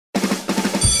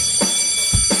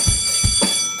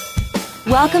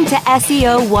Welcome to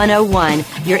SEO 101,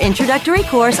 your introductory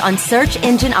course on search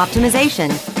engine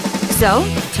optimization. So,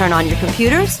 turn on your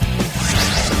computers,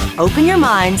 open your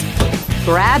minds,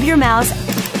 grab your mouse,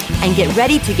 and get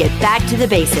ready to get back to the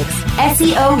basics.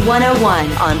 SEO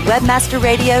 101 on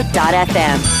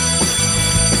webmasterradio.fm.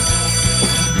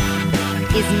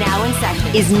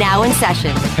 Is now in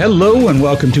session. Hello and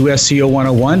welcome to SEO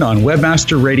 101 on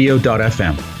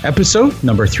webmasterradio.fm, episode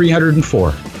number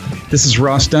 304. This is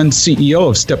Ross Dunn, CEO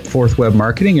of Stepforth Web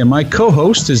Marketing, and my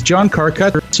co-host is John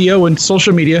Carcutt, CEO and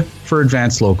social media for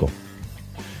Advanced Local.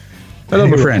 Hello,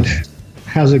 my friend.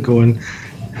 How's it going?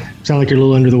 Sound like you're a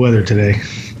little under the weather today.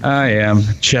 I am.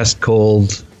 Chest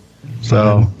cold.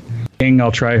 So,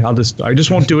 I'll try. I just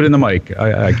won't do it in the mic.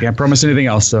 I can't promise anything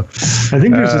else. So, I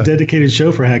think there's a dedicated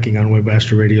show for hacking on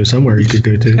Webmaster Radio somewhere you could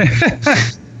go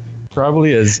to.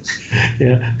 Probably is.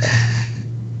 Yeah.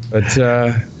 But,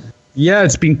 yeah,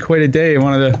 it's been quite a day. I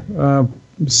wanted to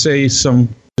say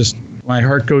just my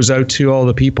heart goes out to all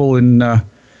the people in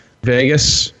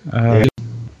Vegas.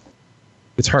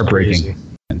 It's heartbreaking.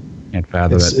 Can't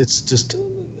fathom it. It's just,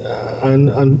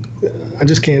 I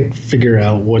just can't figure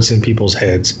out what's in people's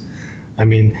heads. I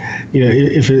mean, you know,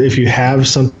 if you have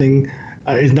something,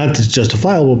 it's not just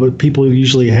justifiable, but people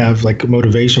usually have like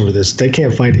motivation for this. They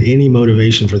can't find any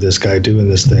motivation for this guy doing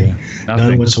this thing,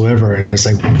 none whatsoever. And it's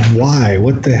like, why?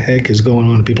 What the heck is going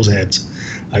on in people's heads?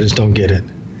 I just don't get it.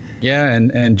 Yeah,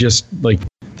 and just like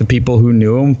the people who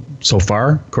knew him so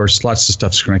far, of course, lots of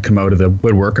stuff's going to come out of the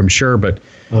woodwork, I'm sure, but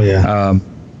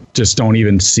just don't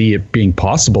even see it being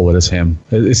possible that it's him.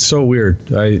 It's so weird.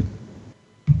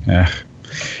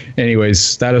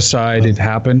 Anyways, that aside, it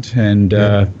happened, and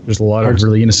there's a lot of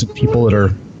really innocent people that are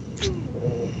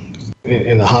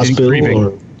in the hospital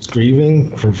or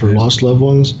grieving for lost loved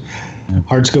ones. Yeah.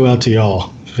 Hearts go out to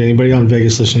y'all. If anybody on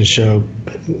Vegas listening to the show,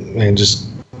 and just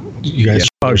you guys,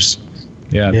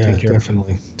 yeah, take care.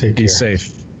 Definitely take care. Be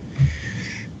safe.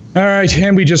 All right,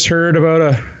 and we just heard about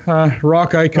a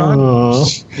rock icon.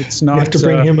 It's not. You have to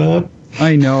bring him up.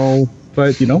 I know,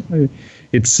 but you know,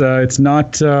 it's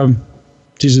not.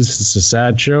 Jesus, it's a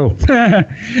sad show. You can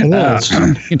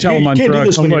tell I'm on drugs. You can't do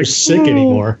this when you're sick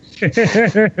anymore.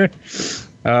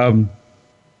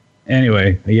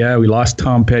 Anyway, yeah, we lost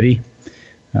Tom Petty.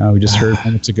 We just heard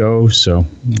minutes ago, so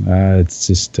it's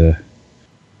just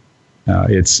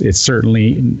it's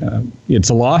certainly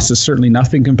it's a loss. It's certainly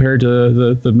nothing compared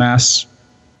to the mass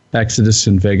exodus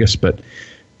in Vegas, but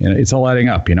you know, it's all adding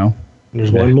up. You know,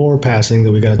 there's one more passing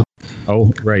that we got.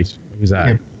 Oh, right. Who's that?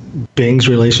 Yeah. Bing's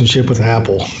relationship with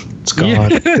Apple. It's gone.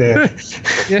 Yeah.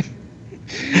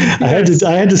 I had to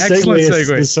segue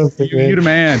into something. You're the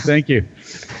man. Thank you.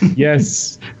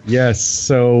 Yes.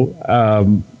 So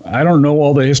I don't know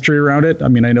all the history around it. I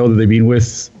mean, I know that they've been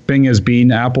with Bing as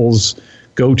being Apple's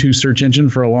go-to search engine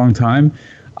for a long time.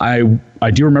 I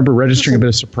do remember registering a bit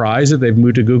of surprise that they've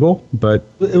moved to Google, but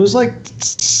it was like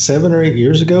 7 or 8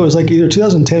 years ago. It was like either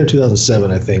 2010 or 2007,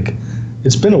 I think.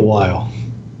 It's been a while.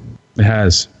 It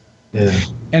has. Yeah.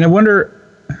 And I wonder,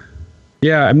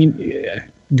 I mean,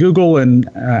 Google and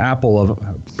Apple have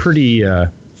a pretty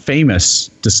famous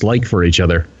dislike for each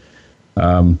other,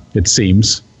 it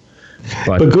seems.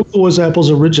 But Google was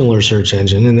Apple's original search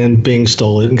engine, and then Bing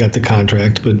stole it and got the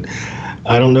contract. But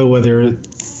I don't know whether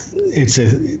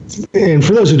and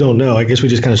for those who don't know, I guess we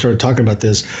just kind of started talking about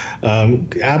this.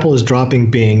 Apple is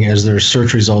dropping Bing as their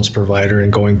search results provider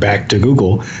and going back to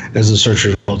Google as a search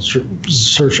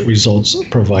results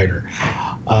provider.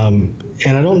 And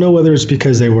I don't know whether it's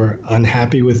because they were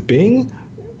unhappy with Bing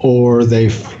or they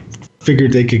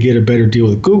figured they could get a better deal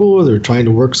with Google, or they're trying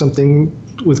to work something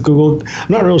with Google. I'm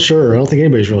not real sure. I don't think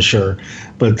anybody's real sure.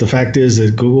 But the fact is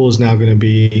that Google is now going to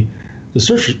be the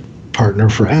search partner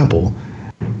for Apple.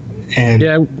 And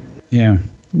yeah.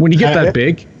 When you get that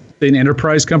big in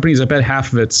enterprise companies, I bet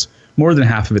more than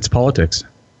half of it's politics.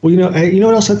 Well, you know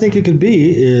what else I think it could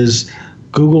be is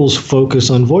Google's focus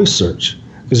on voice search,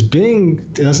 because Bing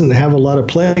doesn't have a lot of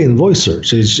play in voice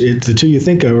search. The two you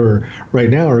think of right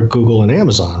now are Google and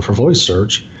Amazon for voice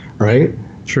search, right?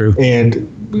 True. And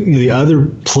the other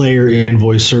player in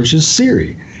voice search is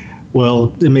Siri.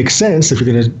 Well, it makes sense if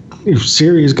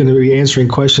Siri is going to be answering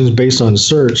questions based on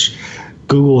search.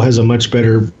 Google has a much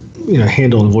better,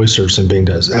 handle on voice search than Bing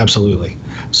does. Absolutely.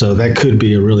 So that could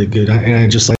be a really good, and I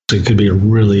just like it could be a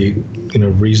really,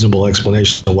 reasonable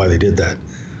explanation of why they did that.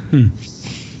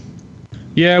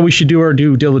 Yeah, we should do our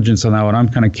due diligence on that one. I'm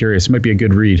kind of curious. It might be a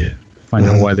good read. Find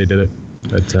out why they did it.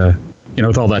 But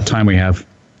with all that time we have.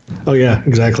 Oh yeah,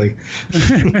 exactly.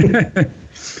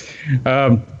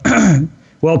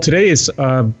 Well, today is.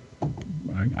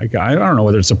 I don't know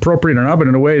whether it's appropriate or not, but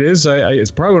in a way it is.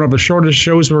 It's probably one of the shortest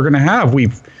shows we're going to have.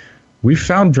 We've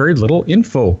found very little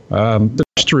info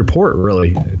just to report,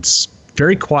 really. It's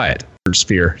very quiet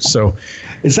sphere. So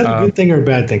is that a good thing or a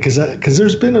bad thing? Because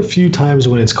there's been a few times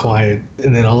when it's quiet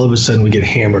and then all of a sudden we get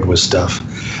hammered with stuff.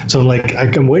 So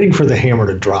I'm waiting for the hammer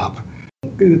to drop.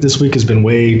 This week has been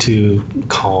way too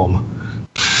calm.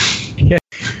 Yeah.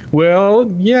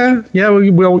 Well, yeah.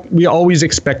 We always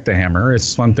expect the hammer.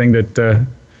 It's one thing that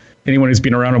anyone who's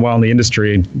been around a while in the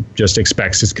industry just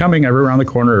expects. It's coming around the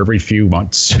corner every few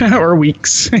months or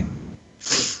weeks.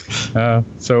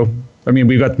 So, I mean,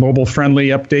 we've got mobile-friendly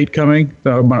update coming.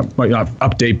 Not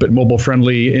update, but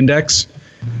mobile-friendly index.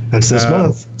 That's this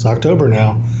month. It's October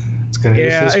now. It's going to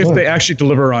this if month. They actually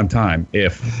deliver on time.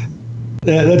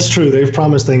 Yeah, that's true. They've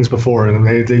promised things before,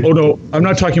 and they. Oh no, I'm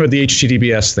not talking about the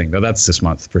HTTPS thing. No, that's this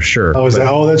month for sure.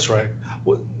 Oh, that's right.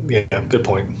 Well, yeah, good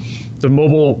point. The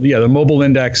mobile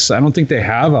index. I don't think they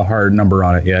have a hard number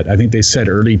on it yet. I think they said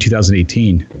early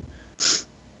 2018.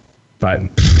 But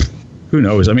who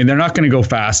knows? I mean, they're not going to go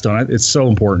fast on it. It's so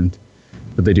important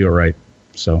that they do it right.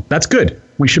 So that's good.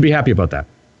 We should be happy about that.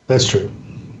 That's true.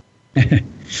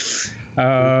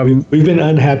 We've been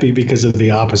unhappy because of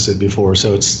the opposite before,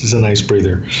 so it's a nice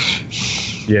breather.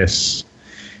 Yes.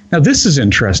 Now, this is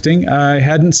interesting. I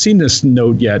hadn't seen this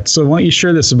note yet, so why don't you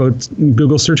share this about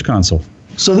Google Search Console?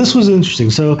 So this was interesting.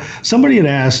 So somebody had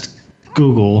asked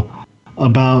Google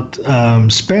about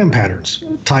spam patterns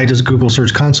tied to Google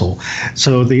Search Console.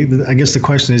 So I guess the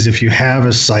question is, if you have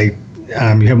a site,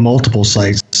 you have multiple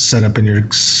sites set up in your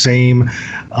same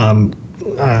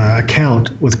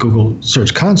account with Google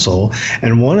Search Console,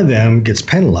 and one of them gets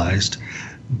penalized,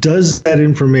 does that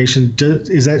information,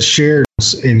 is that shared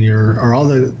in or all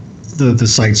the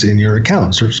sites in your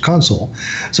account, Search Console?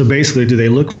 So basically, do they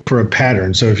look for a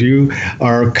pattern? So if you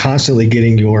are constantly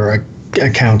getting your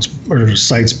accounts or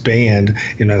sites banned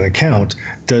in an account,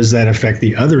 does that affect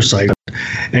the other site?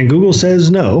 And Google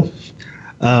says no.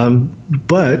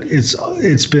 But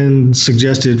it's been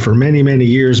suggested for many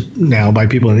years now by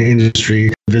people in the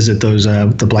industry. Visit those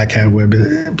the Black Hat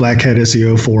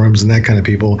SEO forums and that kind of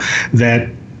people that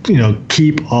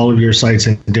keep all of your sites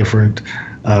in different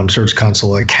Search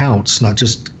Console accounts, not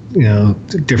just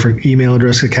different email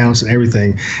address accounts and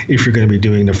everything, if you're going to be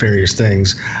doing nefarious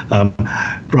things.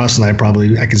 Ross and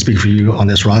I can speak for you on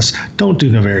this, Ross. Don't do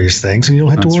nefarious things, and you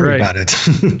don't have to worry about it.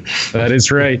 That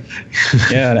is right.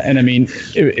 Yeah, and I mean,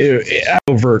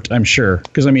 overt, I'm sure.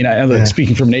 Because I mean,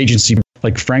 speaking from an agency,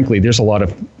 frankly, there's a lot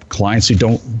of clients who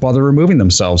don't bother removing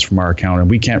themselves from our account, and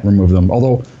we can't remove them.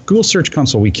 Although Google Search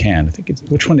Console, we can. I think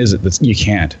which one is it that you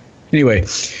can't? Anyway,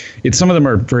 some of them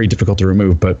are very difficult to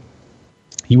remove, but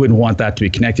you wouldn't want that to be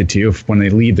connected to you if when they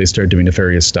leave, they start doing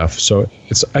nefarious stuff. So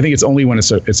I think it's only when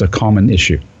it's a common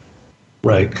issue.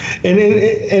 Right. And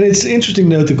it's interesting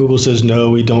to note that Google says, no,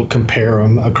 we don't compare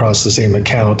them across the same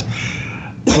account.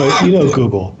 But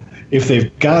Google, if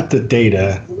they've got the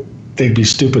data, they'd be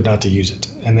stupid not to use it.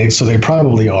 And they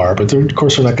probably are, but of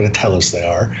course they're not going to tell us they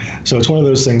are. So it's one of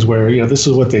those things where, this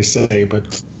is what they say,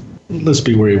 but let's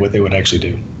be worried what they would actually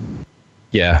do.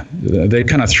 Yeah, they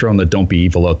kind of thrown the "don't be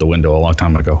evil" out the window a long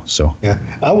time ago. So yeah,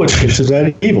 I wouldn't consider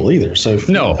that evil either. So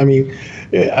no, I mean,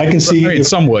 I can see. I mean,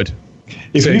 some would,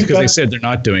 because they said they're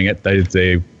not doing it.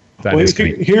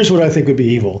 Here's what I think would be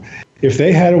evil: if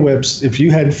they had if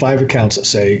you had 5 accounts,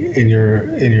 say in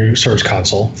your Search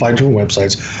Console, 5 different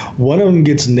websites, one of them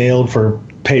gets nailed for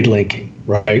paid linking,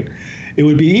 right? It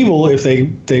would be evil if they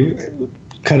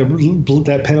kind of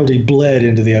that penalty bled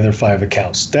into the other 5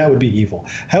 accounts. That would be evil.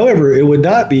 However, it would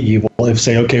not be evil if,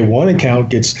 say, okay, one account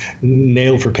gets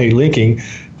nailed for paid linking,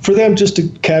 for them just to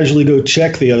casually go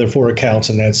check the other 4 accounts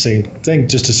in that same thing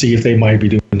just to see if they might be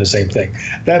doing the same thing.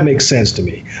 That makes sense to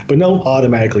me. But don't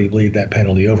automatically bleed that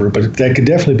penalty over. But that could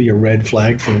definitely be a red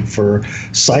flag for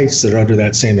sites that are under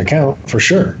that same account, for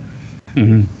sure.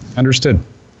 Mm-hmm. Understood.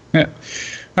 Yeah.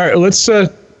 All right, let's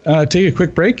take a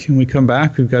quick break. When we come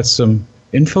back, we've got some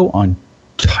info on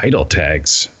title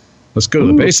tags. Let's go to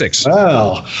the basics.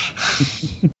 Wow.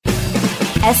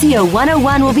 SEO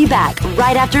 101 will be back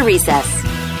right after recess.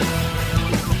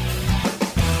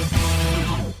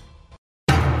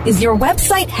 Is your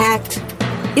website hacked?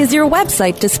 Is your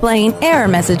website displaying error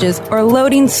messages or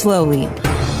loading slowly?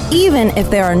 Even if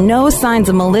there are no signs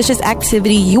of malicious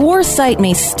activity, your site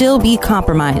may still be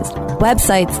compromised.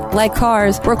 Websites, like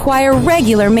cars, require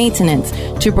regular maintenance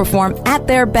to perform at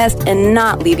their best and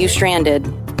not leave you stranded.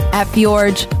 At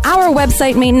Fjorge, our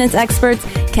website maintenance experts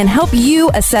can help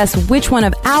you assess which one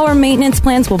of our maintenance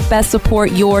plans will best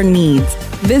support your needs.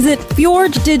 Visit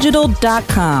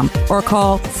fjorddigital.com or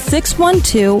call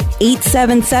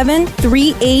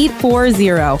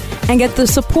 612-877-3840 and get the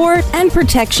support and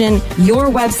protection your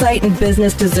website and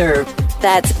business deserve.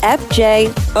 That's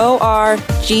FJORGE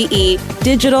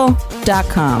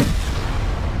digital.com.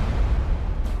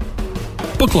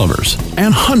 Book lovers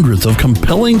and hundreds of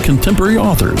compelling contemporary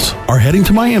authors are heading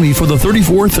to Miami for the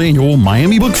 34th annual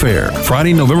Miami Book Fair,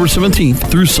 Friday, November 17th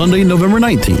through Sunday, November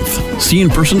 19th. See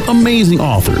in person amazing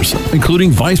authors,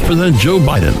 including Vice President Joe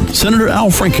Biden, Senator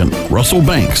Al Franken, Russell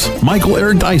Banks, Michael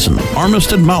Eric Dyson,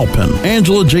 Armistead Maupin,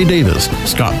 Angela J. Davis,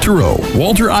 Scott Turow,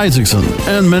 Walter Isaacson,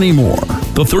 and many more.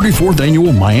 The 34th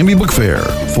annual Miami Book Fair.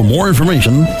 For more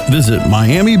information, visit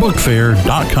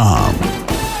miamibookfair.com.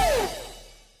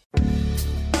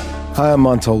 Hi, I'm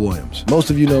Montel Williams. Most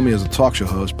of you know me as a talk show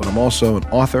host, but I'm also an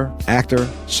author, actor,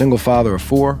 single father of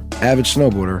 4, avid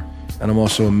snowboarder, and I'm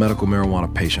also a medical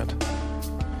marijuana patient.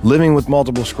 Living with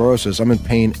multiple sclerosis, I'm in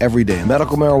pain every day.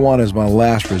 Medical marijuana is my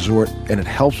last resort, and it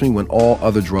helps me when all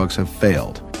other drugs have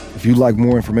failed. If you'd like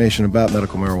more information about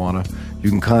medical marijuana, you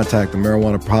can contact the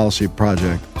Marijuana Policy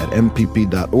Project at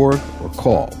mpp.org or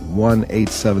call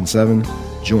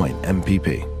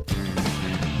 1-877-JOIN-MPP.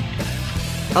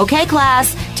 Okay,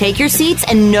 class, take your seats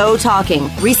and no talking.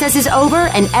 Recess is over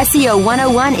and SEO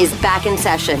 101 is back in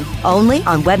session, only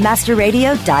on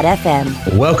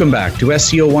webmasterradio.fm. Welcome back to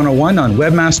SEO 101 on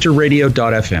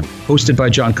webmasterradio.fm, hosted by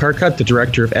John Carcutt, the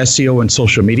Director of SEO and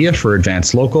Social Media for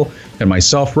Advanced Local, and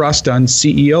myself, Ross Dunn,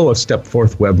 CEO of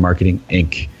Stepforth Web Marketing,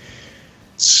 Inc.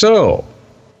 So,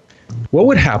 what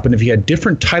would happen if you had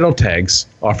different title tags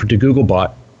offered to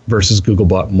Googlebot versus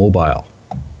Googlebot Mobile?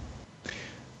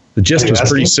 The gist was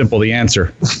pretty simple, the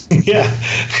answer. Yeah,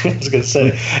 I was going to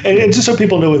say. And just so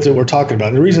people know what we're talking about,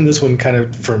 and the reason this one kind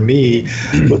of, for me,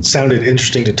 what sounded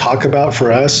interesting to talk about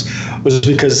for us was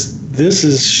because this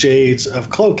is shades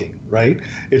of cloaking, right?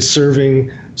 It's serving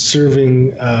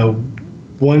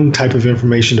one type of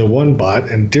information to one bot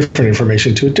and different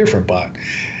information to a different bot.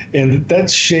 And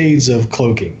that's shades of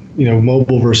cloaking,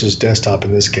 mobile versus desktop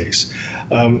in this case.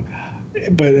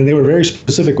 And they were very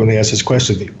specific when they asked this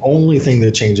question. The only thing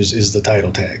that changes is the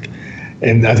title tag.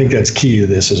 And I think that's key to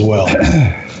this as well.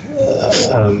 I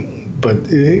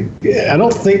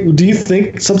don't think, do you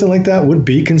think something like that would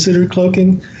be considered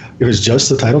cloaking if it's just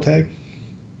the title tag?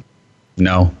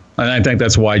 No. And I think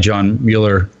that's why John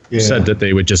Mueller said that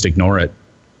they would just ignore it.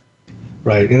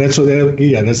 Right. And that's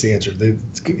that's the answer.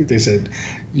 They said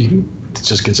it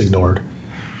just gets ignored,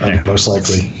 most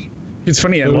likely. It's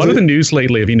funny, a lot of the news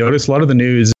lately, have you noticed, a lot of the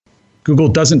news, Google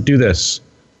doesn't do this.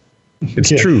 It's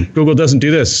true. Google doesn't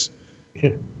do this.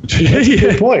 Yeah.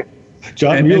 Good point.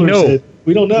 John Mueller said,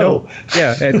 we don't know.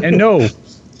 And no,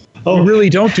 we really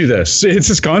don't do this. It's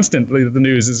just constantly the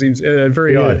news. It seems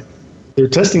very odd. They're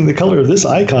testing the color of this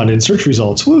icon in search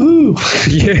results. Woohoo!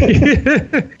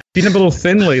 Been a little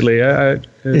thin lately. Oh,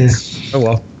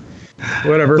 well.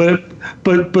 Whatever.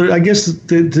 But I guess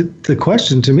the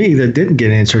question to me that didn't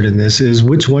get answered in this is,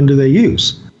 which one do they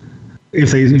use?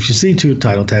 If you see two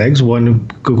title tags, one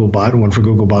Googlebot and one for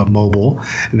Googlebot Mobile,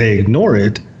 and they ignore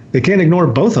it, they can't ignore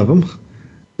both of them.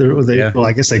 Well,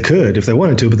 I guess they could if they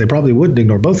wanted to, but they probably wouldn't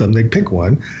ignore both of them. They'd pick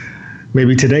one.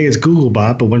 Maybe today it's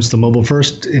Googlebot, but once the mobile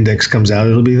first index comes out,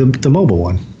 it'll be the mobile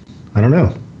one. I don't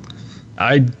know.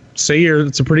 I'd say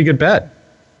it's a pretty good bet.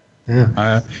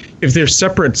 Yeah. If they're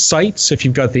separate sites, if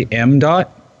you've got the M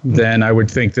dot, then I would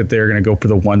think that they're going to go for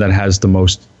the one that has the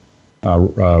most,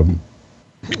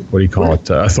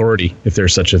 authority, if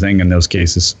there's such a thing in those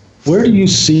cases. Where do you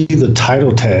see the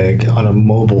title tag on a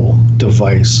mobile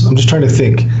device? I'm just trying to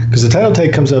think, because the title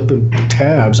tag comes up in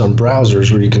tabs on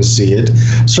browsers where you can see it.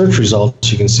 Search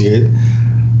results, you can see it.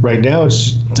 Right now,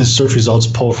 it's the search results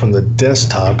pull from the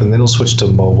desktop, and then it'll switch to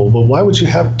mobile. But why would you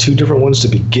have two different ones to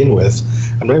begin with?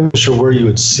 I'm not even sure where you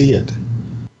would see it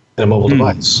in a mobile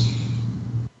device.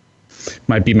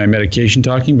 Might be my medication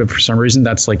talking, but for some reason,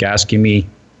 that's like asking me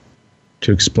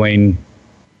to explain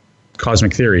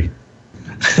cosmic theory.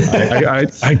 I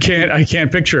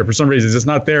can't picture it for some reason. It's just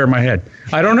not there in my head.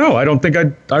 I don't know. I don't think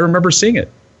I remember seeing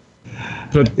it.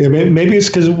 But maybe it's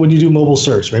because when you do mobile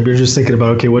search, maybe you're just thinking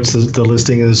about, okay, what's the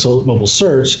listing of the mobile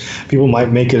search? People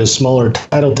might make it a smaller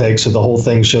title tag so the whole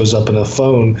thing shows up in a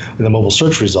phone in the mobile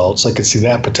search results. I could see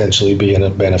that potentially being a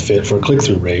benefit for a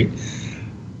click-through rate.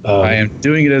 I am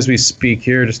doing it as we speak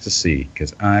here just to see,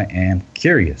 because I am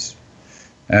curious.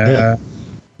 Oh,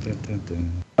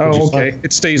 okay.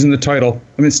 It stays in the title.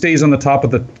 I mean, it stays on the top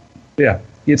of the... Yeah,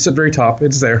 it's at the very top.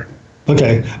 It's there.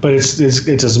 Okay, but it's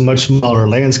a much smaller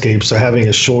landscape, so having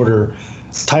a shorter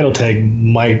title tag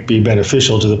might be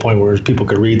beneficial to the point where people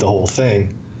could read the whole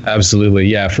thing. Absolutely,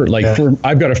 yeah.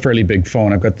 I've got a fairly big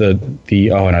phone. I've got the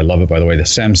and I love it, by the way, the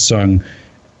Samsung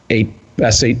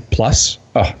S8 Plus.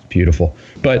 Oh, it's beautiful.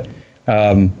 But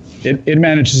it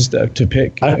manages to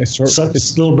pick.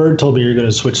 This little bird told me you're going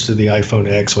to switch to the iPhone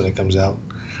X when it comes out.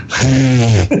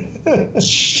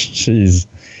 Jeez.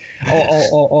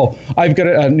 Oh! I've got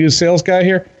a new sales guy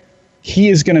here. He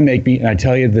is going to make me, and I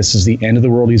tell you, this is the end of the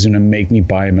world. He's going to make me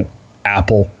buy him an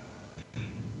Apple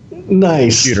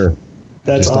nice computer.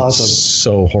 That's awesome. I'm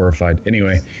so horrified.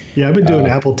 Anyway. Yeah, I've been doing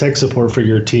Apple tech support for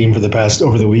your team over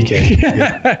the weekend.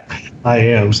 Yeah. I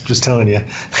am, just telling you.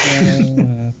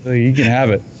 So you can have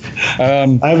it. I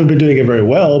haven't been doing it very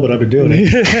well, but I've been doing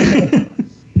it.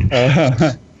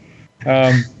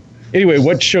 Anyway,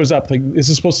 what shows up? This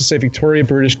is supposed to say Victoria,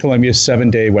 British Columbia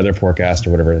 7-day weather forecast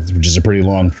or whatever, which is a pretty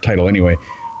long title anyway.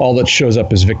 All that shows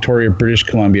up is Victoria, British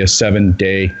Columbia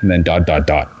 7-day and then ...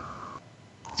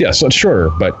 Yeah, so it's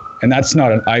shorter, and that's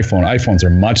not an iPhone. iPhones are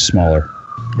much smaller.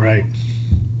 Right.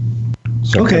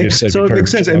 So okay, so it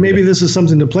makes sense, and maybe this is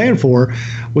something to plan for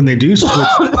when they do switch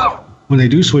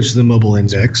to the mobile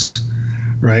index,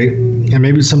 right? And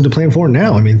maybe it's something to plan for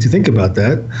now. I mean, to think about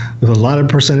that, if a lot of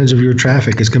percentage of your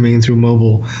traffic is coming in through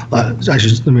mobile, let me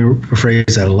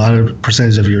rephrase that. A lot of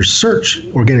percentage of your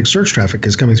organic search traffic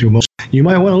is coming through mobile. You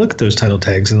might want to look at those title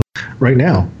tags right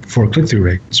now for click-through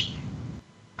rates.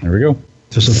 There we go.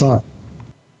 Just a thought.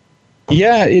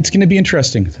 Yeah, it's going to be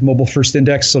interesting. The mobile first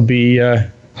index will be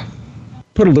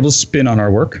put a little spin on our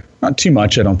work. Not too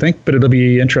much, I don't think, but it'll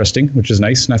be interesting, which is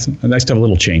nice. Nice to have a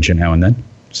little change in now and then.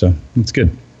 So it's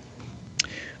good.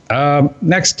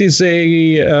 Next is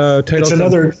a title. It's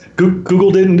another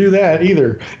Google didn't do that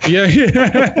either.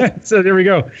 Yeah. So there we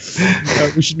go.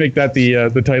 We should make that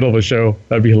the title of the show.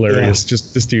 That'd be hilarious. Yeah.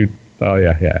 Just do. Oh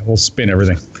yeah. We'll spin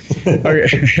everything.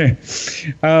 Okay.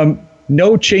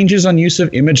 No changes on use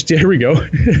of image. There we go.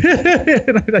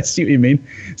 I see what you mean.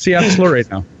 See, I'm slow right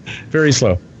now. Very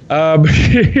slow.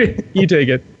 You take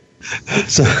it.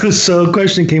 So a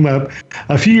question came up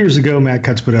a few years ago. Matt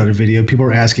Cutts put out a video. People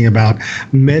were asking about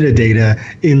metadata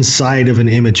inside of an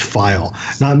image file,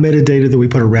 not metadata that we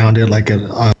put around it like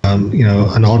an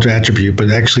alt attribute,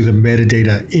 but actually the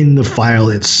metadata in the file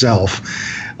itself.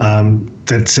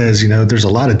 That says, there's a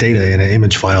lot of data in an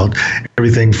image file,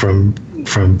 everything from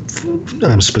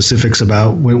specifics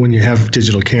about when you have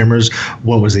digital cameras,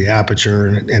 what was the aperture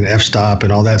and f-stop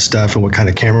and all that stuff, and what kind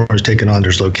of camera was taken on.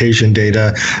 There's location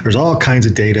data. There's all kinds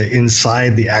of data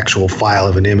inside the actual file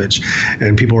of an image.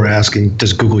 And people were asking,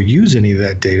 does Google use any of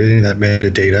that data, any of that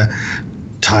metadata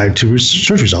tied to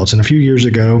search results? And a few years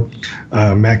ago,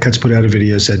 Matt Cutts put out a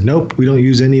video, said, nope, we don't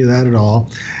use any of that at all.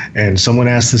 And someone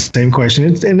asked the same question,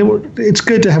 and it's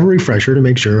good to have a refresher to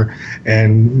make sure.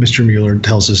 And Mr. Mueller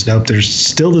tells us, nope, they're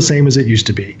still the same as it used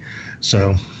to be.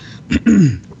 So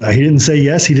he didn't say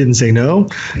yes, he didn't say no.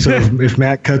 So if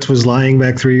Matt Cutts was lying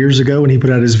back 3 years ago when he put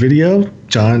out his video,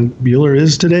 John Mueller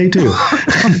is today too.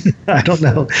 I don't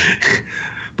know.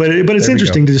 But it's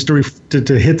interesting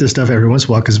to hit this stuff every once in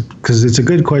a while because it's a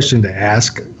good question to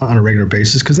ask on a regular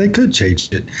basis because they could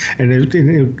change it. And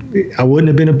I wouldn't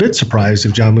have been a bit surprised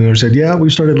if John Mueller said, yeah,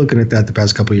 we started looking at that the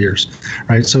past couple of years,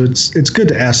 right? So it's good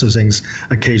to ask those things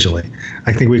occasionally.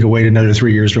 I think we could wait another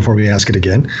 3 years before we ask it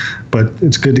again, but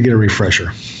it's good to get a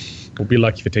refresher. We'll be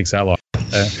lucky if it takes that long.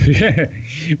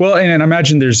 Well, and I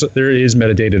imagine there is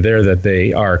metadata there that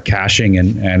they are caching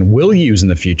and will use in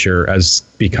the future as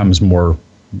becomes more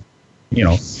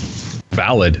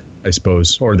valid, I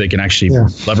suppose, or they can actually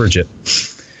leverage it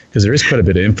because there is quite a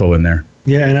bit of info in there.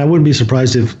 Yeah, and I wouldn't be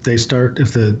surprised if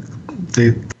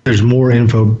there's more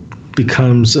info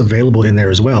becomes available in there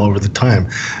as well over the time,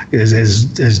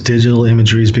 as digital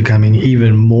imagery is becoming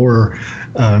even more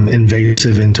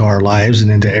invasive into our lives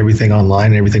and into everything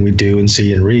online and everything we do and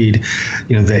see and read.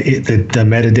 The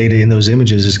metadata in those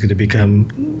images is going to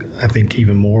become, I think,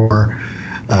 even more.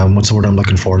 What's the word I'm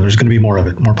looking for? There's going to be more of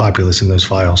it, more populous in those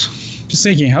files. Just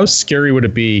thinking, how scary would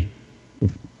it be,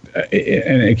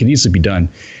 and it can easily be done,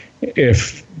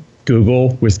 if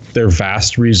Google, with their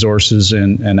vast resources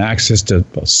and access to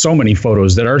so many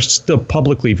photos that are still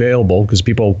publicly available, because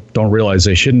people don't realize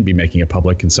they shouldn't be making it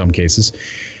public in some cases,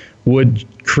 would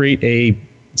create a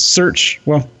search,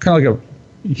 well, kind of like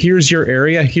here's your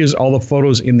area, here's all the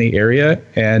photos in the area,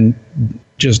 and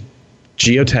just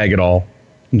geotag it all,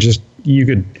 and just you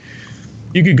could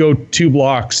go 2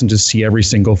 blocks and just see every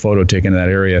single photo taken in that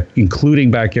area, including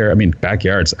backyard. I mean,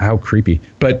 backyards, how creepy.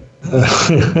 But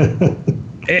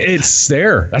it's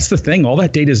there. That's the thing. All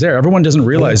that data is there. Everyone doesn't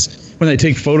realize when they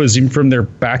take photos even from their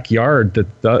backyard that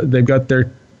they've got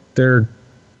their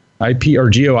IP or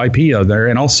geo IP out there,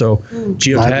 and also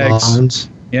geotags. Bonds.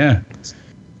 Yeah.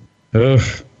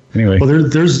 Anyway. Well,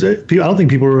 there's I don't think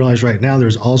people realize right now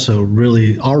there's also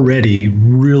really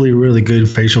good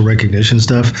facial recognition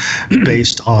stuff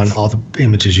based on all the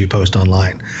images you post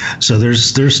online. So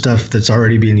there's stuff that's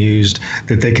already being used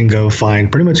that they can go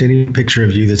find pretty much any picture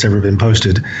of you that's ever been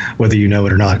posted, whether you know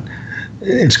it or not.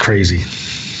 It's crazy.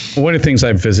 One of the things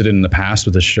I've visited in the past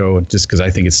with the show, just because I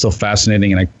think it's still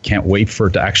fascinating and I can't wait for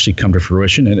it to actually come to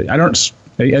fruition. And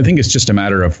I think it's just a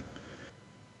matter of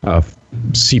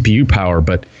CPU power,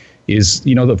 but is,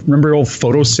 remember old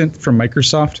Photosynth from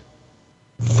Microsoft?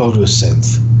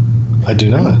 Photosynth? I do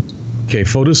not. Okay,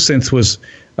 Photosynth was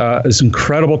this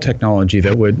incredible technology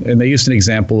and they used an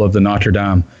example of the Notre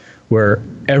Dame, where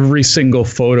every single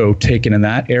photo taken in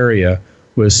that area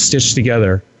was stitched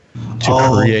together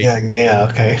to create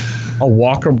a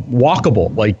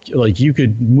walkable, like you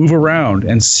could move around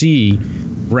and see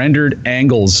rendered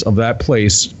angles of that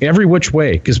place every which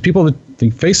way, because people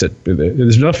face it,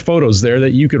 there's enough photos there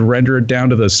that you could render it down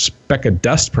to the speck of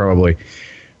dust probably.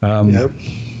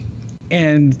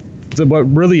 And what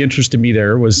really interested me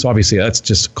there was, obviously that's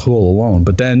just cool alone,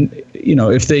 but then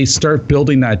if they start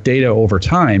building that data over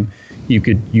time, you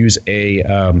could use a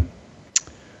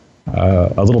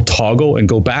little toggle and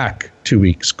go back 2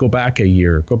 weeks, go back a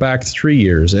year, go back 3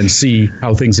 years, and see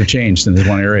how things have changed in this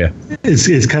one area.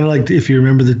 It's kind of like if you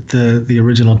remember the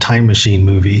original Time Machine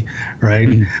movie, right?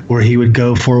 Mm-hmm. Where he would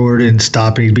go forward and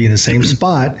stop, and he'd be in the same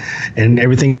spot, and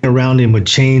everything around him would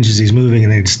change as he's moving,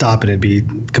 and they'd stop, and it'd be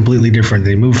completely different.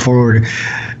 They move forward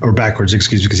or backwards,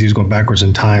 because he was going backwards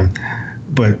in time.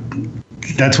 But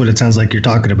that's what it sounds like you're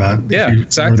talking about. Yeah,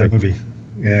 exactly. That movie.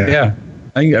 Yeah.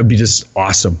 I think that'd be just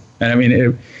awesome. And I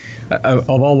mean, of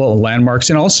all the landmarks,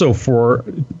 and also for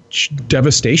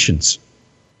devastations,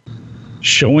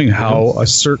 showing how a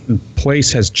certain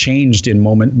place has changed in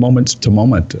moments to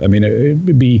moment. I mean, it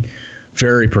would be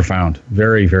very profound,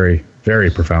 very, very, very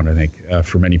profound, I think,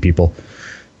 for many people.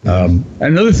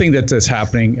 Another thing that's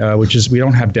happening, which is we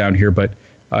don't have down here, but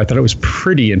I thought it was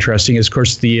pretty interesting, is, of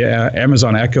course, the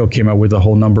Amazon Echo came out with a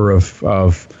whole number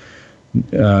of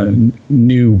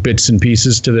new bits and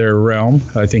pieces to their realm.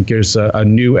 I think there's a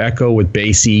new Echo with a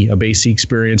Basie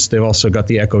experience. They've also got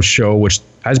the Echo Show, which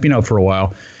has been out for a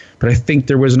while, but I think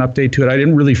there was an update to it. I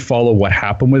didn't really follow what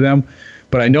happened with them,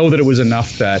 but I know that it was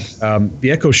enough that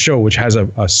the Echo Show, which has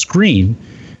a screen,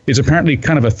 is apparently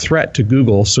kind of a threat to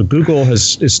Google. So Google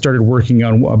has started working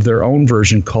on their own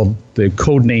version called the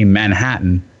codename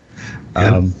Manhattan,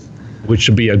 which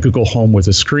would be a Google Home with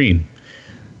a screen.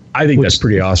 I think that's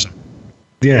pretty awesome.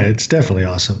 Yeah, it's definitely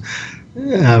awesome.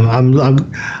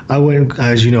 I went,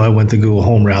 as you know, I went the Google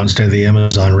Home route instead of the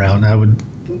Amazon route, and I would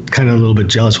kind of a little bit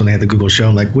jealous when they had the Google Show.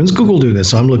 I'm like, when's Google doing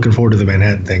this? So I'm looking forward to the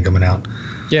Manhattan thing coming out.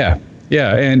 Yeah,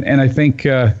 and I think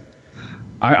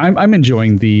I'm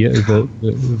enjoying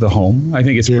the Home. I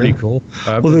think it's pretty cool.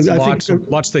 There's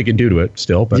lots they can do to it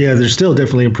still. But yeah, there's still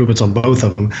definitely improvements on both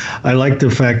of them. I like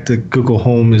the fact that Google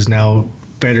Home is now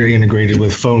better integrated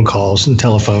with phone calls and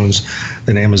telephones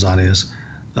than Amazon is.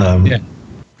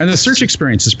 And the search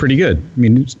experience is pretty good. I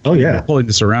mean, pulling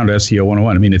this around to SEO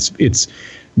 101. I mean, it's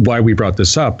why we brought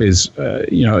this up is,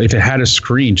 if it had a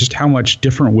screen, just how much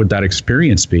different would that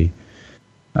experience be?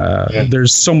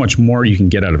 There's so much more you can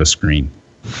get out of a screen.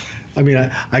 I mean,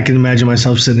 I can imagine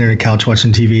myself sitting there on a couch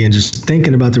watching TV and just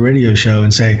thinking about the radio show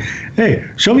and say, hey,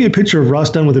 show me a picture of Ross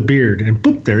Dunn with a beard. And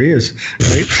boop, there he is.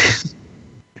 Right?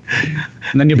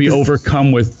 And then you'll be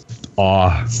overcome with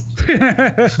awe.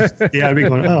 Yeah, I'd be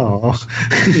going, oh.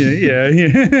 Yeah.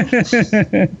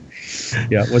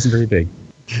 Yeah, it wasn't very big.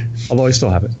 Although I still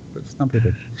have it, but it's not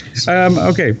very big.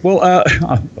 Okay, well,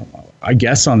 I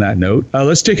guess on that note,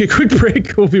 let's take a quick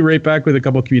break. We'll be right back with a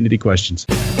couple community questions.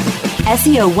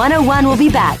 SEO 101 will be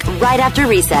back right after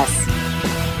recess.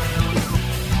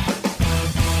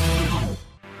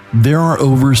 There are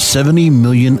over 70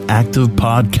 million active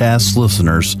podcast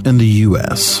listeners in the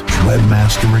U.S.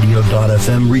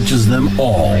 Webmasterradio.fm reaches them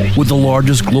all with the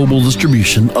largest global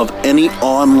distribution of any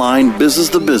online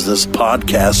business-to-business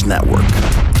podcast network.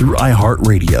 Through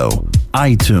iHeartRadio,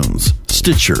 iTunes,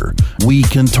 Stitcher, we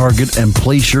can target and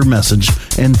place your message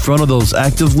in front of those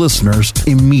active listeners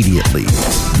immediately.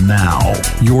 Now,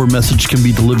 your message can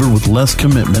be delivered with less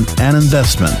commitment and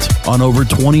investment on over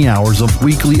 20 hours of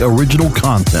weekly original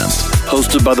content,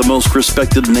 hosted by the most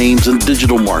respected names in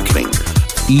digital marketing.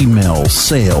 Email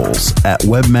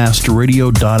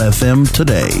sales@webmasterradio.fm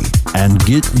today and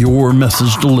get your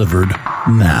message delivered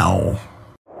now.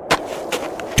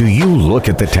 Do you look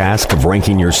at the task of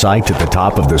ranking your site at the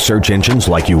top of the search engines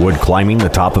like you would climbing the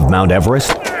top of Mount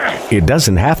Everest? It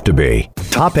doesn't have to be.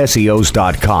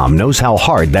 TopSEOs.com knows how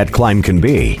hard that climb can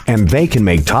be, and they can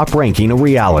make top ranking a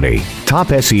reality. Top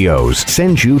SEOs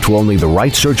sends you to only the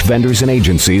right search vendors and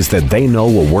agencies that they know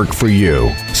will work for you.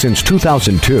 Since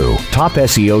 2002,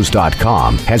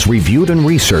 TopSEOs.com has reviewed and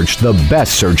researched the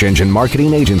best search engine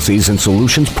marketing agencies and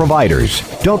solutions providers.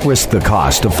 Don't risk the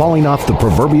cost of falling off the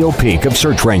proverbial peak of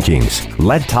search rankings.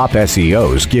 Let Top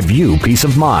SEOs give you peace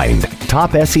of mind.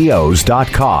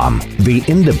 TopSEOs.com, the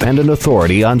independent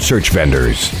authority on search vendors.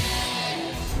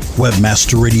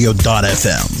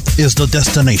 Webmasterradio.fm is the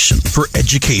destination for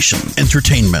education,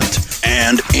 entertainment,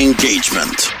 and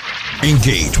engagement.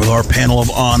 Engage with our panel of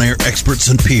on-air experts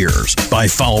and peers by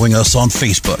following us on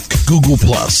Facebook, Google+,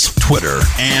 Twitter,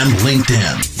 and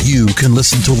LinkedIn. You can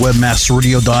listen to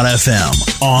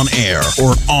Webmasterradio.fm on air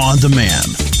or on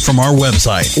demand from our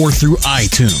website or through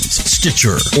iTunes,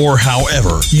 Stitcher, or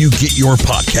however you get your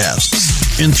podcasts.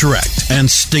 Interact and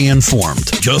stay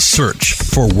informed. Just search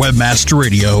for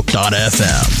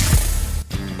Webmasterradio.fm.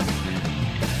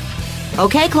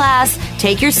 Okay, class,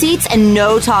 take your seats and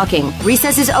no talking.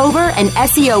 Recess is over and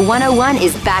SEO 101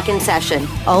 is back in session,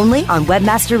 only on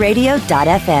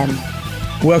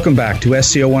webmasterradio.fm. Welcome back to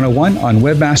SEO 101 on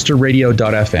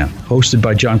webmasterradio.fm, hosted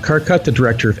by John Carcutt, the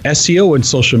Director of SEO and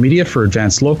Social Media for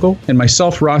Advanced Local, and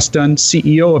myself, Ross Dunn,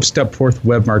 CEO of Stepforth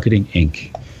Web Marketing,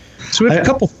 Inc. So we have a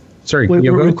couple... Sorry, wait,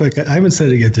 real quick. I haven't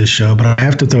said it yet this show, but I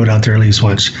have to throw it out there at least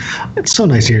once. It's so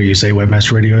nice to hear you say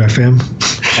Webmaster Radio FM.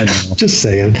 I know. Just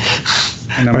saying.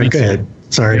 I know. All right, go ahead.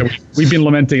 Sorry. Yeah, we've been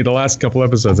lamenting the last couple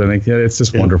episodes, I think. Yeah, it's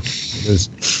just wonderful. It is.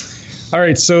 All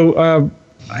right, so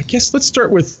I guess let's start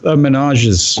with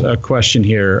Minaj's question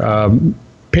here.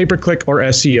 Pay-per-click or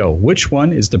SEO? Which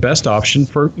one is the best option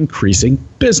for increasing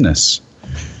business?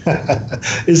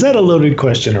 Is that a loaded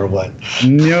question or what?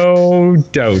 No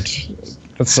doubt.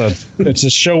 It's a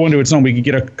show unto its own. We could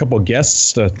get a couple of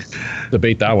guests to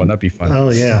debate that one. That'd be fun. Oh,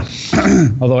 yeah.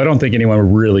 Although I don't think anyone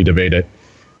would really debate it.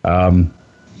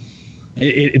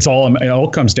 It all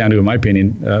comes down to, in my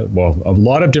opinion, a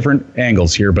lot of different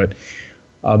angles here, but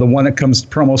the one that comes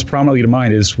most prominently to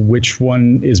mind is which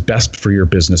one is best for your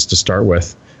business to start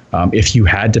with. If you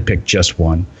had to pick just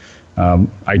one,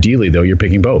 ideally, though, you're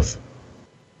picking both.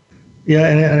 Yeah,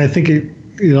 and I think it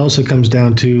also comes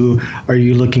down to, are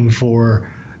you looking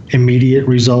for immediate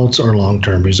results or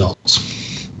long-term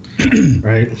results?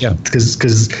 Right? Yeah.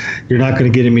 Because you're not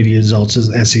going to get immediate results as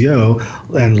SEO,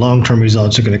 and long-term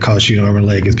results are going to cost you an arm and a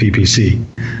leg with PPC.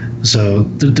 So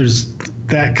there's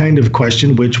that kind of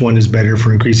question, which one is better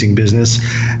for increasing business,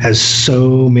 has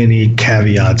so many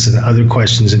caveats and other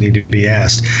questions that need to be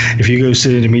asked. If you go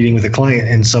sit in a meeting with a client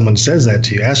and someone says that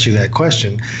to you, asks you that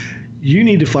question, you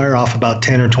need to fire off about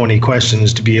 10 or 20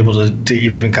 questions to be able to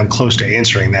even come close to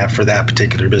answering that for that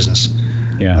particular business.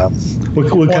 Yeah.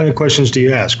 What kind of questions do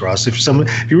you ask, Ross? If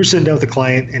you were sitting down with a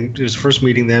client and it was first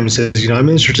meeting them and says, I'm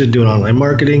interested in doing online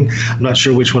marketing. I'm not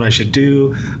sure which one I should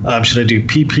do. Should I do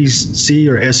PPC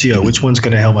or SEO? Which one's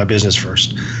going to help my business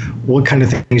first? What kind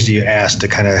of things do you ask to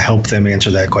kind of help them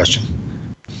answer that question?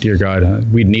 Dear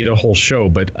God, we'd need a whole show,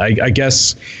 but I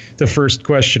guess the first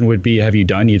question would be, have you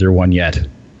done either one yet?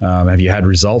 Have you had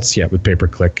results yet with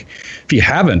pay-per-click? If you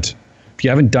haven't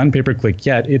done pay-per-click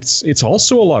yet, it's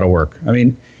also a lot of work. I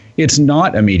mean, it's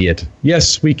not immediate.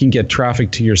 Yes, we can get traffic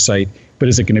to your site, but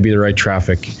is it going to be the right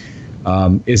traffic?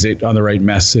 Is it on the right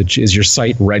message? Is your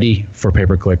site ready for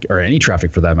pay-per-click, or any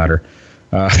traffic for that matter?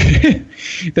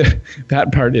 That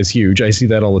part is huge. I see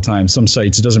that all the time. Some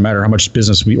sites, it doesn't matter how much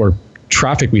business or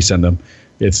traffic we send them,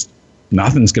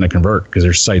 nothing's going to convert because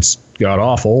their site's god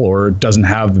awful, or it doesn't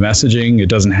have the messaging, it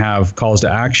doesn't have calls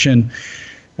to action.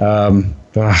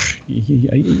 As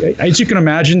you can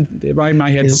imagine, my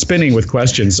head's spinning with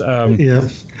questions.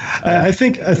 I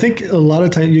think a lot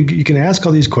of times you can ask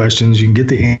all these questions, you can get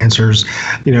the answers.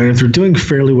 If they're doing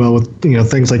fairly well with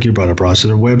things like you brought up, Ross, so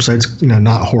their website's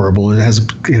not horrible. It has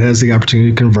the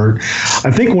opportunity to convert.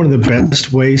 I think one of the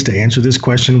best ways to answer this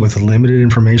question with limited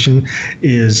information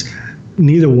is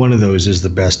neither one of those is the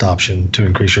best option to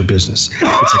increase your business.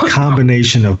 It's a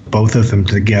combination of both of them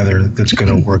together that's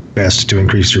going to work best to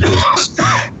increase your business.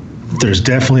 There's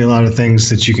definitely a lot of things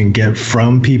that you can get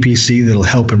from PPC that'll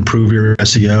help improve your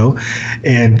SEO.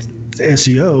 And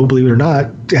SEO, believe it or not,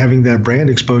 having that brand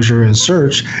exposure in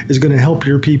search is going to help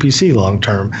your PPC long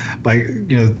term.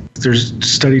 There's a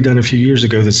study done a few years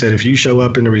ago that said if you show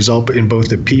up in the result in both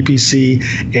the PPC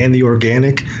and the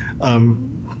organic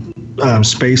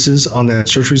spaces on that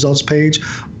search results page,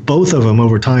 both of them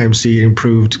over time see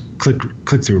improved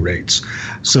click-through rates.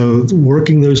 So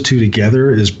working those two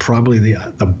together is probably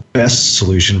the best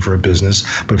solution for a business,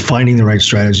 but finding the right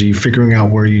strategy, figuring out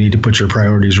where you need to put your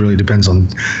priorities really depends on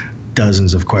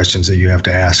dozens of questions that you have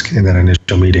to ask in that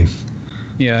initial meeting.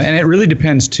 Yeah, and it really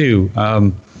depends too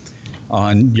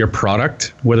on your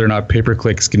product, whether or not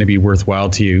pay-per-click is going to be worthwhile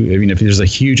to you. I mean, if there's a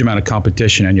huge amount of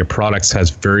competition and your product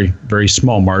has very, very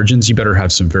small margins, you better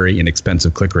have some very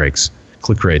inexpensive click rates,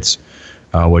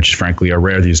 which frankly are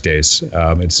rare these days.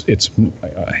 It's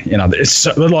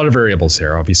a lot of variables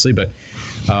there, obviously, but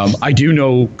I do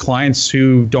know clients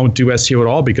who don't do SEO at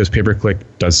all because pay-per-click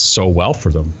does so well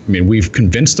for them. I mean, we've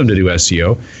convinced them to do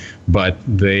SEO, but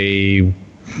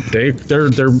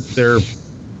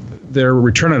their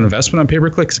return on investment on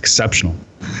pay-per-click is exceptional.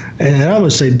 And I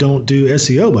would say don't do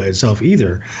SEO by itself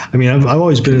either. I mean, I've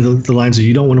always been in the lines that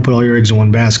you don't want to put all your eggs in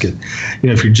one basket. You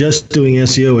know, if you're just doing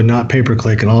SEO and not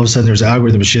pay-per-click, and all of a sudden there's an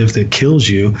algorithm shift that kills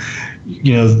you,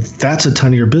 you know, that's a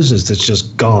ton of your business that's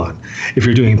just gone. If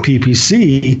you're doing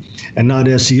PPC and not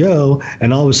SEO,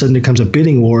 and all of a sudden it comes a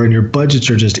bidding war and your budgets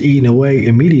are just eaten away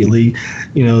immediately,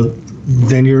 you know,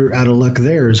 then you're out of luck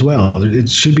there as well. It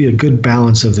should be a good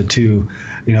balance of the two,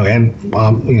 you know, and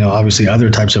you know, obviously other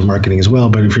types of marketing as well.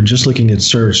 But if you're just looking at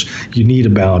search, you need a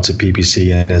balance of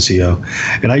PPC and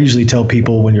SEO. And I usually tell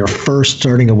people when you're first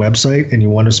starting a website and you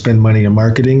want to spend money on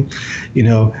marketing, you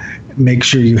know, make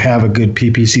sure you have a good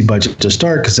PPC budget to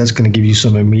start, because that's going to give you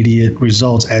some immediate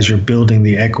results as you're building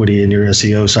the equity in your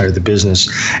SEO side of the business.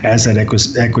 As that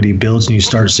equity builds and you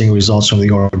start seeing results from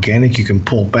the organic, you can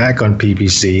pull back on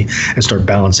PPC and start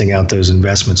balancing out those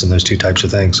investments in those two types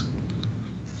of things.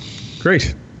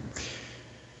 Great.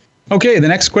 Okay, the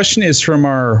next question is from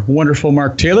our wonderful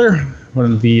Mark Taylor,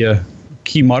 one of the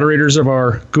key moderators of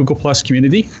our Google Plus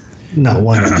community. Not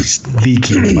one, the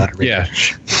key moderator. Yeah,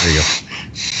 there you go.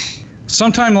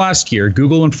 Sometime last year,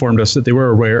 Google informed us that they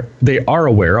are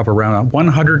aware of around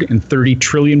 130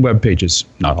 trillion web pages.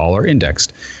 Not all are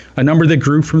indexed, a number that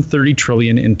grew from 30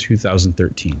 trillion in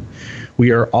 2013.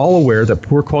 We are all aware that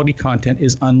poor quality content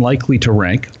is unlikely to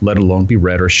rank, let alone be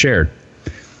read or shared.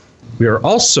 We are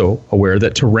also aware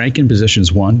that to rank in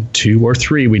positions 1, 2, or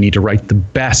 3, we need to write the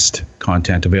best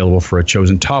content available for a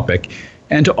chosen topic,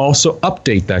 and to also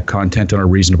update that content on a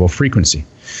reasonable frequency.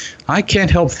 I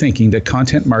can't help thinking that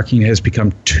content marketing has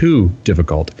become too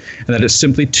difficult and that it's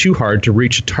simply too hard to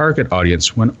reach a target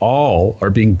audience when all are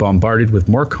being bombarded with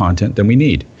more content than we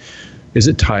need. Is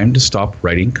it time to stop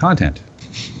writing content?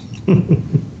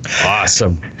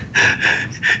 Awesome.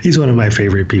 He's one of my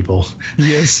favorite people.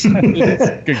 Yes.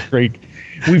 Good, great.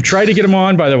 We've tried to get him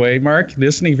on, by the way. Mark,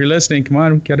 if you're listening, come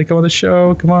on, got to come on the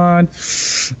show. Come on.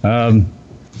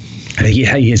 I think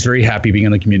he is very happy being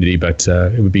in the community, but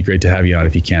it would be great to have you on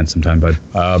if you can sometime. But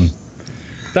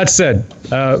that said,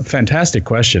 fantastic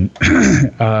question.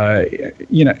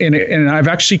 You know, and I've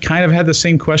actually kind of had the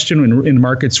same question in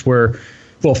markets where,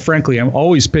 well, frankly, I'm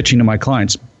always pitching to my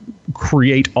clients,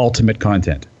 create ultimate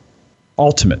content.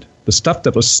 Ultimate, the stuff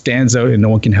that stands out and no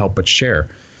one can help but share.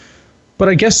 But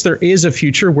I guess there is a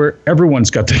future where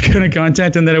everyone's got that kind of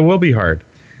content and that it will be hard.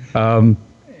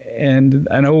 And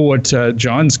I know what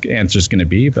John's answer is going to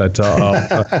be, but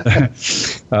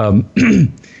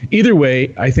either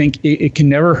way, I think it can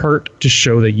never hurt to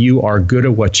show that you are good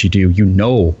at what you do. You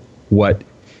know what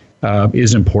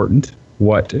is important,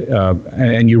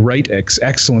 and you write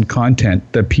excellent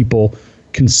content that people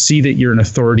can see that you're an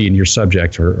authority in your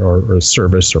subject or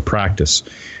service or practice.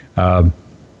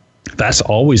 That's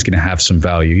always going to have some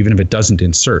value, even if it doesn't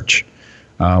in search.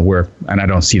 And I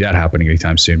don't see that happening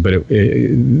anytime soon, but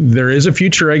there is a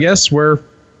future, I guess, where,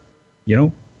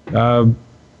 you know,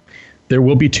 there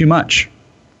will be too much.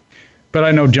 But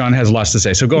I know John has lots to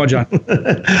say, so go on, John.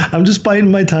 I'm just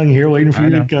biting my tongue here, waiting for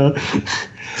you to go.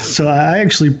 So I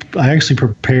actually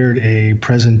prepared a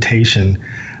presentation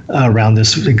around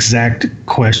this exact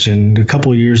question a couple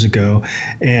of years ago,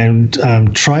 and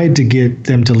tried to get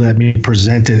them to let me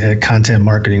present it at Content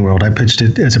Marketing World. I pitched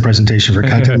it as a presentation for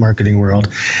Content Marketing World,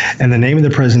 and the name of the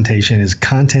presentation is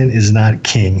 "Content is Not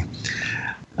King.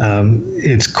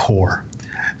 It's Core."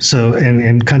 So,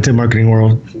 and Content Marketing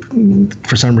World,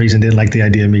 for some reason, didn't like the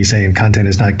idea of me saying content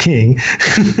is not king.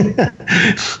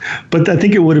 But I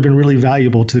think it would have been really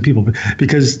valuable to the people,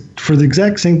 because for the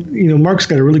exact same, you know, Mark's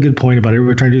got a really good point about it.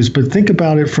 We're trying to do this, but think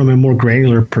about it from a more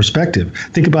granular perspective.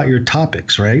 Think about your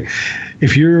topics, right?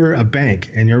 If you're a bank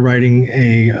and you're writing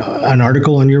an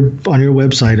article on your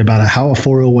website about how a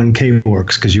 401k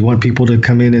works, because you want people to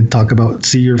come in and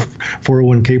see your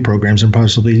 401k programs and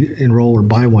possibly enroll or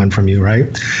buy one from you, right?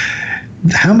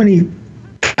 How many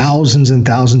thousands and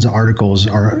thousands of articles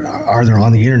are there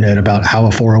on the internet about how a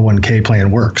 401k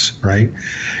plan works, right?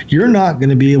 You're not going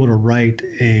to be able to write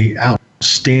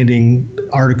outstanding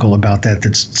article about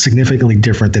that's significantly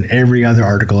different than every other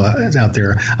article that's out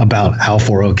there about how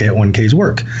 401ks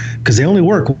work, because they only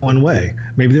work one way.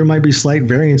 Maybe there might be slight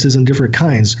variances in different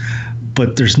kinds,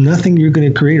 but there's nothing you're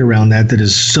going to create around that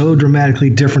is so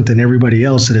dramatically different than everybody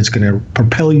else that it's going to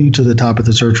propel you to the top of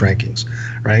the search rankings,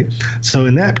 right? So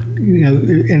in that,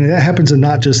 and that happens in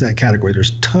not just that category.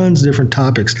 There's tons of different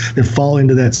topics that fall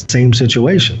into that same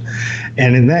situation.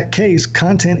 And in that case,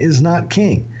 content is not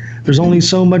king. There's only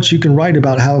so much you can write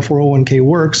about how a 401k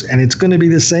works, and it's going to be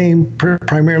the same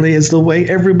primarily as the way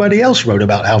everybody else wrote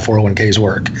about how 401ks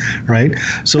work, right?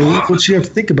 So what you have to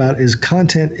think about is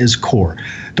content is core.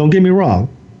 Don't get me wrong.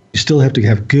 You still have to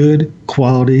have good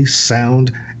quality,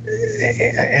 sound,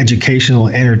 educational,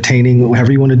 entertaining,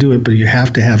 however you want to do it, but you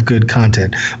have to have good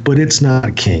content. But it's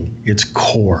not king. It's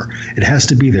core. It has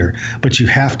to be there, but you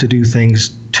have to do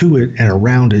things to it and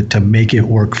around it to make it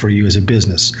work for you as a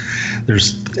business.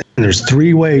 There's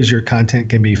three ways your content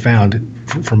can be found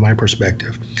from my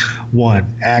perspective.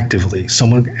 One, actively.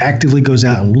 Someone actively goes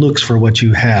out and looks for what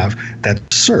you have. That's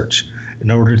search.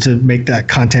 In order to make that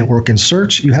content work in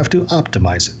search, you have to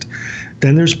optimize it.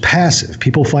 Then there's passive.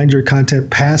 People find your content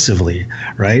passively,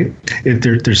 right? If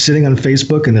they're sitting on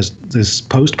Facebook and this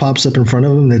post pops up in front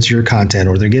of them, that's your content,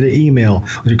 or they get an email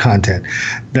with your content.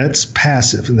 That's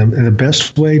passive. And the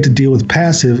best way to deal with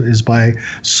passive is by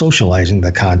socializing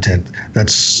the content.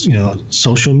 That's,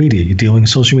 social media. You're dealing with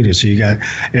social media. So you got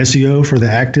SEO for the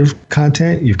active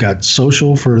content. You've got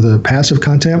social for the passive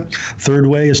content. Third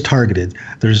way is targeted.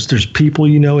 There's people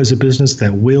as a business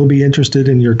that will be interested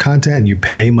in your content, and you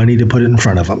pay money to put it in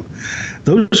front of them.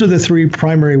 Those are the three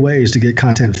primary ways to get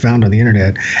content found on the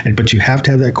internet. But you have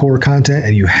to have that core content,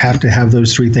 and you have to have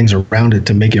those three things around it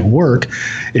to make it work.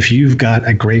 If you've got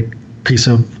a great piece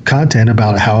of content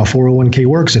about how a 401k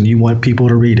works and you want people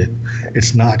to read it,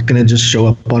 it's not going to just show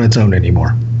up on its own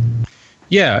anymore.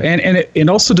 Yeah, and it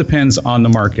also depends on the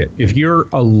market. If you're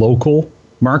a local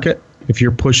market, if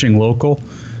you're pushing local,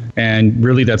 and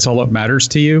really that's all that matters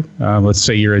to you, let's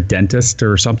say you're a dentist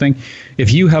or something,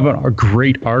 if you have a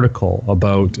great article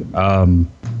about,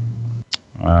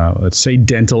 let's say,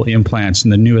 dental implants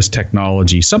and the newest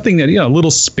technology, something that, a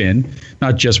little spin,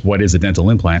 not just what is a dental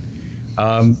implant,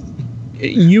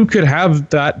 you could have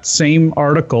that same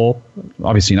article,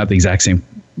 obviously not the exact same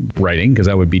writing because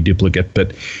that would be duplicate,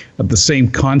 but the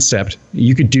same concept.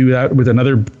 You could do that with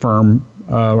another firm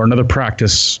or another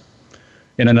practice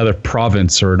in another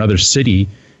province or another city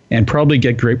and probably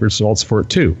get great results for it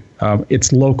too.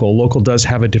 It's local. Local does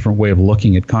have a different way of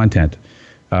looking at content.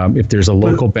 If there's a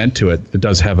local bent to it, it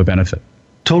does have a benefit.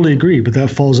 Totally agree, but that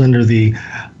falls under the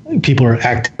people are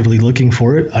actively looking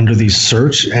for it under the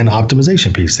search and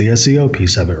optimization piece, the SEO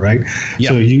piece of it, right? Yep.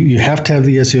 So you have to have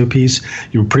the SEO piece.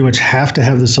 You pretty much have to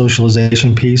have the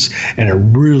socialization piece, and it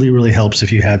really, really helps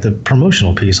if you have the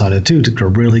promotional piece on it too to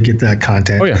really get that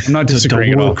content. Oh yeah, I'm not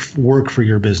disagreeing at all. Work for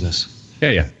your business.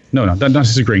 Yeah. No, not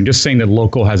disagreeing. Just saying that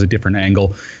local has a different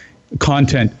angle.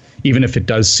 Content, even if it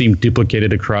does seem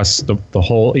duplicated across the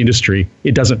whole industry,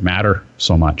 it doesn't matter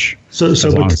so much. As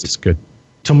long as it's good.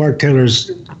 To Mark Taylor's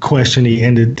question, he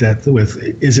ended that with,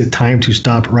 is it time to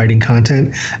stop writing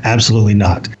content? Absolutely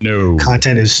not. No.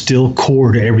 Content is still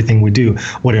core to everything we do.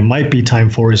 What it might be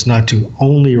time for is not to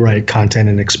only write content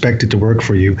and expect it to work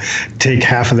for you. Take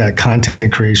half of that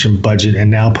content creation budget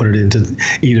and now put it into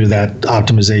either that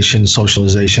optimization,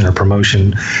 socialization, or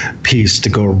promotion piece to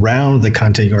go around the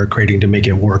content you are creating to make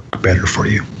it work better for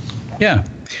you. Yeah.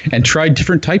 And try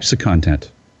different types of content.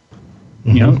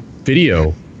 Mm-hmm.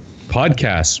 Video.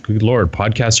 Podcasts, good Lord,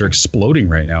 podcasts are exploding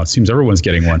right now. It seems everyone's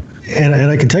getting one. And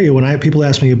I can tell you, when people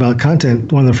ask me about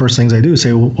content, one of the first things I do is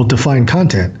say, well, define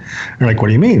content. They're like, what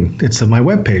do you mean? It's my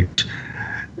webpage.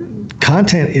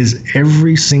 Content is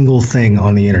every single thing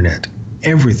on the internet.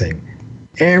 Everything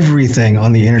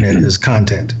on the internet is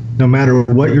content, no matter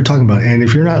what you're talking about. And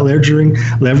if you're not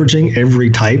leveraging every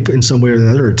type in some way or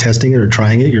another, or testing it or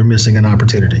trying it, you're missing an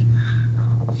opportunity.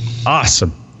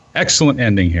 Awesome. Excellent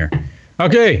ending here.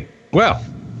 Okay. Well,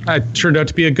 it turned out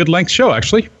to be a good length show,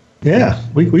 actually. Yeah,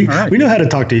 we know how to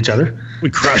talk to each other. We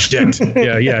crushed it.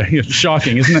 Yeah.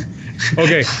 Shocking, isn't it?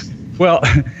 Okay. Well,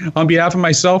 on behalf of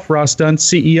myself, Ross Dunn,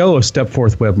 CEO of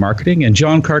Stepforth Web Marketing, and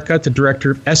John Carcutt, the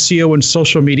Director of SEO and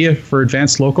Social Media for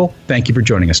Advanced Local, thank you for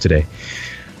joining us today.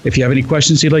 If you have any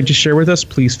questions you'd like to share with us,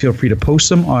 please feel free to post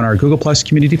them on our Google Plus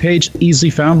community page, easily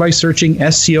found by searching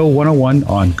SEO 101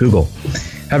 on Google.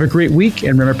 Have a great week,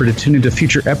 and remember to tune into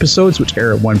future episodes, which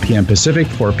air at 1 p.m. Pacific,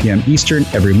 4 p.m. Eastern,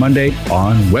 every Monday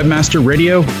on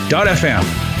webmasterradio.fm.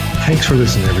 Thanks for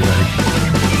listening, everybody.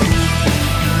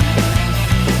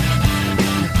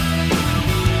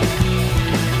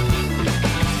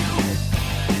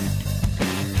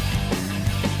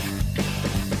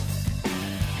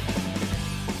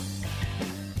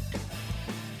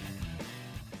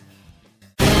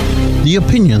 The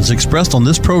opinions expressed on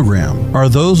this program are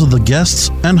those of the guests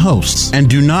and hosts and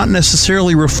do not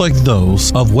necessarily reflect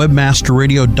those of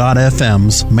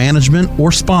WebmasterRadio.fm's management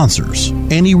or sponsors.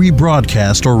 Any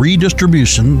rebroadcast or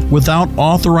redistribution without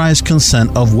authorized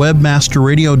consent of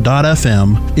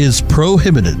WebmasterRadio.fm is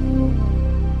prohibited.